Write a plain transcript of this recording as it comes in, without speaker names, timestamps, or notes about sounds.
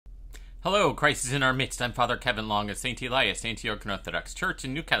Hello, Christ is in our midst. I'm Father Kevin Long of St. Elias, Antioch Orthodox Church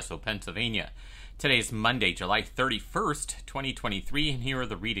in Newcastle, Pennsylvania. Today is Monday, July 31st, 2023, and here are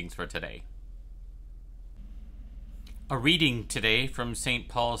the readings for today. A reading today from St.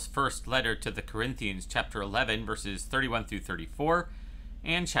 Paul's first letter to the Corinthians, chapter 11, verses 31 through 34,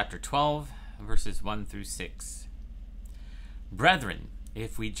 and chapter 12, verses 1 through 6. Brethren,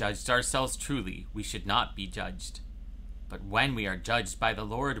 if we judged ourselves truly, we should not be judged. But when we are judged by the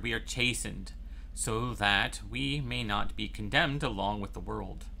Lord, we are chastened, so that we may not be condemned along with the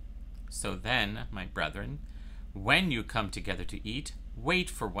world. So then, my brethren, when you come together to eat, wait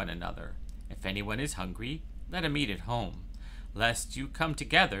for one another. If anyone is hungry, let him eat at home, lest you come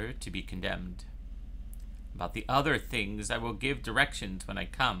together to be condemned. About the other things I will give directions when I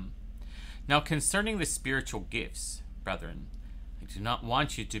come. Now concerning the spiritual gifts, brethren, I do not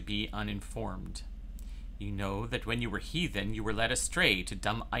want you to be uninformed. You know that when you were heathen, you were led astray to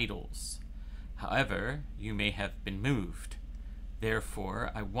dumb idols. However, you may have been moved. Therefore,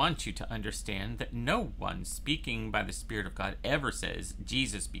 I want you to understand that no one speaking by the Spirit of God ever says,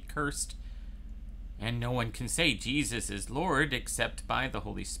 Jesus be cursed, and no one can say Jesus is Lord except by the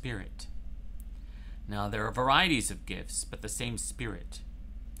Holy Spirit. Now there are varieties of gifts, but the same Spirit.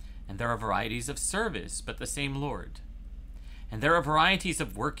 And there are varieties of service, but the same Lord. And there are varieties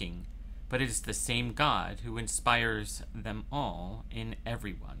of working, but it is the same God who inspires them all in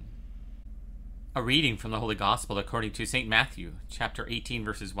everyone. A reading from the Holy Gospel according to St. Matthew, chapter 18,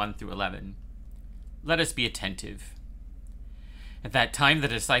 verses 1 through 11. Let us be attentive. At that time the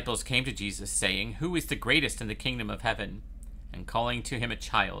disciples came to Jesus, saying, Who is the greatest in the kingdom of heaven? And calling to him a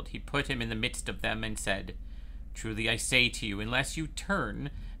child, he put him in the midst of them and said, Truly I say to you, unless you turn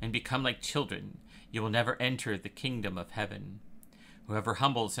and become like children, you will never enter the kingdom of heaven. Whoever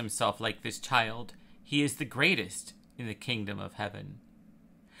humbles himself like this child, he is the greatest in the kingdom of heaven.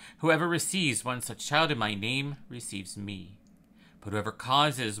 Whoever receives one such child in my name receives me. But whoever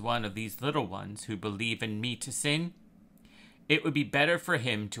causes one of these little ones who believe in me to sin, it would be better for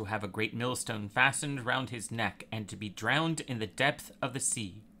him to have a great millstone fastened round his neck and to be drowned in the depth of the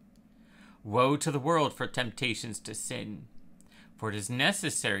sea. Woe to the world for temptations to sin, for it is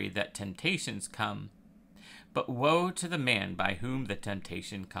necessary that temptations come, but woe to the man by whom the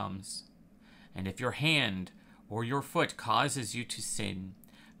temptation comes. And if your hand or your foot causes you to sin,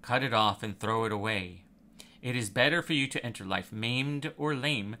 cut it off and throw it away. It is better for you to enter life maimed or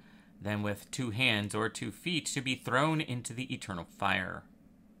lame than with 2 hands or 2 feet to be thrown into the eternal fire.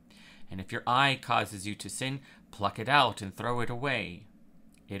 And if your eye causes you to sin, pluck it out and throw it away.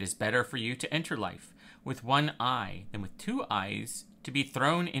 It is better for you to enter life with 1 eye than with 2 eyes to be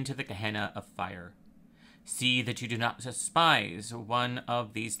thrown into the Gehenna of fire. See that you do not despise one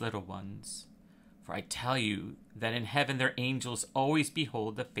of these little ones. For I tell you that in heaven their angels always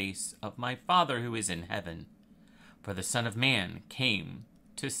behold the face of my Father who is in heaven. For the Son of Man came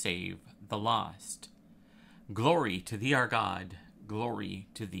to save the lost. Glory to thee, our God. Glory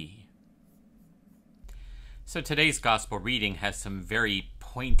to thee. So today's gospel reading has some very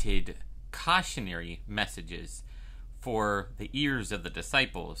pointed cautionary messages for the ears of the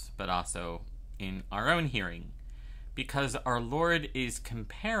disciples, but also in our own hearing, because our Lord is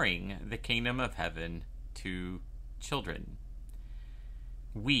comparing the kingdom of heaven to children.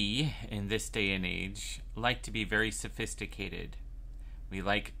 We, in this day and age, like to be very sophisticated. We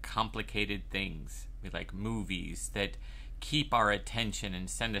like complicated things. We like movies that keep our attention and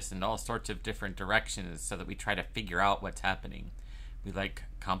send us in all sorts of different directions so that we try to figure out what's happening. We like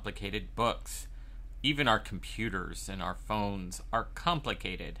complicated books. Even our computers and our phones are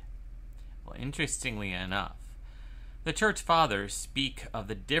complicated. Well, interestingly enough, the Church Fathers speak of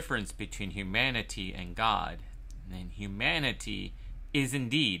the difference between humanity and God. And humanity is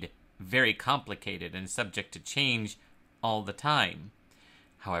indeed very complicated and subject to change all the time.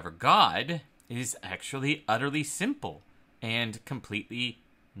 However, God is actually utterly simple and completely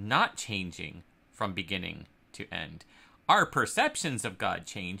not changing from beginning to end. Our perceptions of God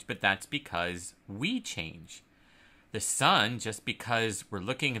change, but that's because we change. The sun, just because we're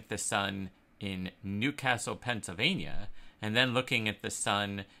looking at the sun in Newcastle, Pennsylvania, and then looking at the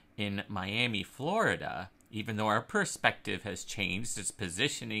sun in Miami, Florida, even though our perspective has changed, its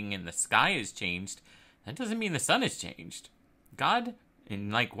positioning in the sky has changed, that doesn't mean the sun has changed. God,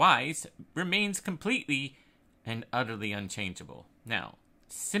 and likewise, remains completely and utterly unchangeable. Now,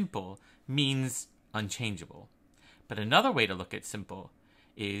 simple means unchangeable. But another way to look at simple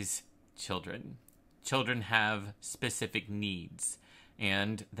is children. Children have specific needs,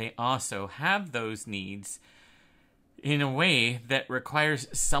 and they also have those needs in a way that requires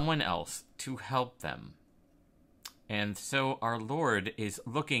someone else to help them. And so our Lord is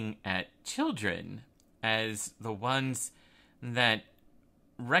looking at children as the ones that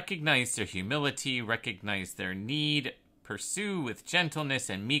recognize their humility, recognize their need, pursue with gentleness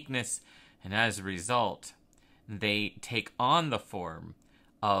and meekness, and as a result, they take on the form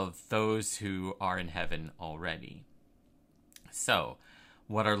of those who are in heaven already. So,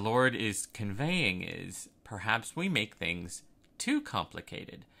 what our Lord is conveying is, perhaps we make things too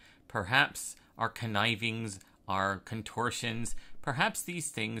complicated. Perhaps our connivings, our contortions, perhaps these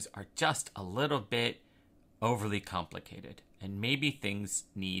things are just a little bit overly complicated, and maybe things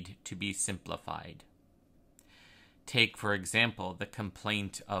need to be simplified. Take, for example, the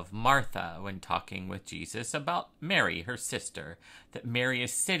complaint of Martha when talking with Jesus about Mary, her sister, that Mary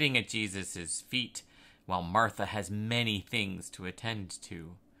is sitting at Jesus' feet while Martha has many things to attend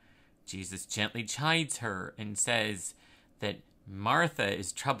to. Jesus gently chides her and says that Martha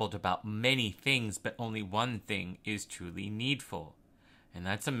is troubled about many things, but only one thing is truly needful. And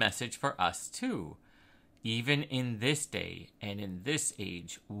that's a message for us too. Even in this day and in this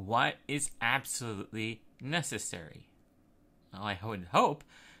age, what is absolutely necessary? Well, I would hope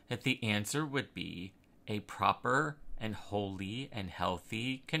that the answer would be a proper and holy and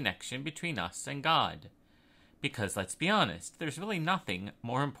healthy connection between us and God. Because let's be honest, there's really nothing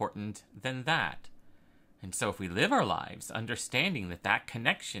more important than that. And so if we live our lives understanding that that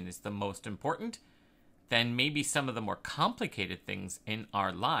connection is the most important, then maybe some of the more complicated things in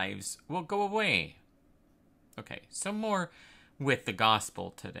our lives will go away. Okay, so more with the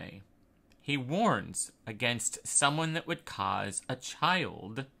gospel today. He warns against someone that would cause a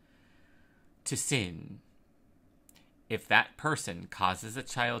child to sin. If that person causes a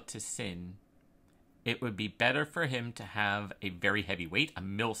child to sin, it would be better for him to have a very heavy weight, a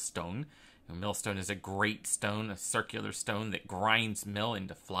millstone. A millstone is a great stone, a circular stone that grinds mill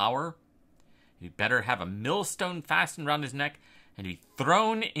into flour. He'd better have a millstone fastened around his neck and be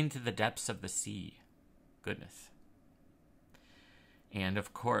thrown into the depths of the sea. Goodness. And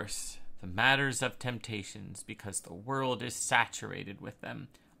of course, the matters of temptations, because the world is saturated with them.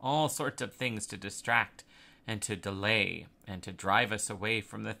 All sorts of things to distract and to delay and to drive us away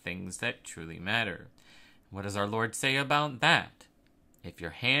from the things that truly matter. What does our Lord say about that? If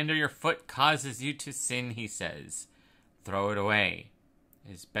your hand or your foot causes you to sin, he says, throw it away.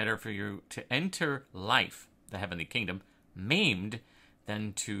 It is better for you to enter life, the heavenly kingdom, maimed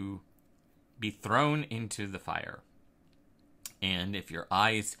than to be thrown into the fire. And if your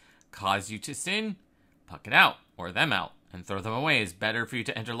eyes cause you to sin, pluck it out, or them out, and throw them away. It is better for you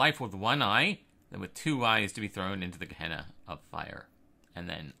to enter life with one eye than with two eyes to be thrown into the Gehenna of fire. And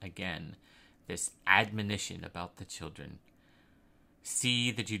then, again, this admonition about the children.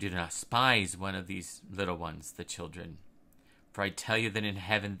 See that you do not despise one of these little ones, the children. For I tell you that in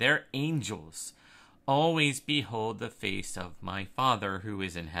heaven their angels always behold the face of my Father who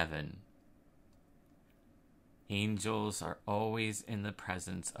is in heaven. Angels are always in the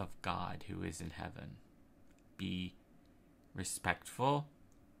presence of God who is in heaven. Be respectful,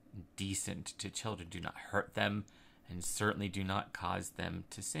 decent to children. Do not hurt them, and certainly do not cause them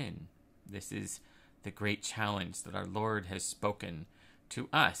to sin. This is the great challenge that our Lord has spoken to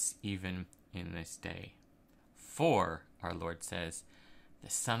us even in this day. For, our Lord says, the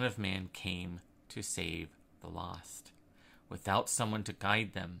Son of Man came to save the lost. Without someone to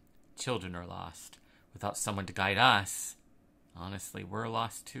guide them, children are lost. Without someone to guide us, honestly, we're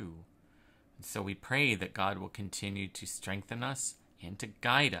lost too. And so we pray that God will continue to strengthen us and to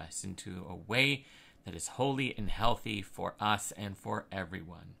guide us into a way that is holy and healthy for us and for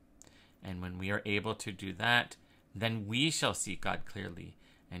everyone. And when we are able to do that, then we shall see God clearly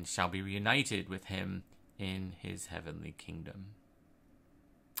and shall be reunited with him in his heavenly kingdom.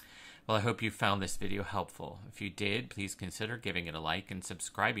 Well, I hope you found this video helpful. If you did, please consider giving it a like and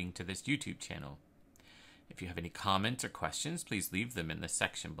subscribing to this YouTube channel. If you have any comments or questions, please leave them in the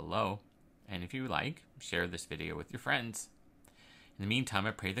section below. And if you like, share this video with your friends. In the meantime,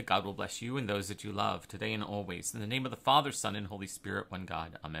 I pray that God will bless you and those that you love, today and always. In the name of the Father, Son, and Holy Spirit, one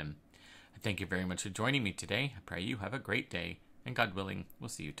God. Amen. I thank you very much for joining me today. I pray you have a great day, and God willing, we'll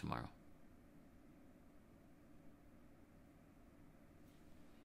see you tomorrow.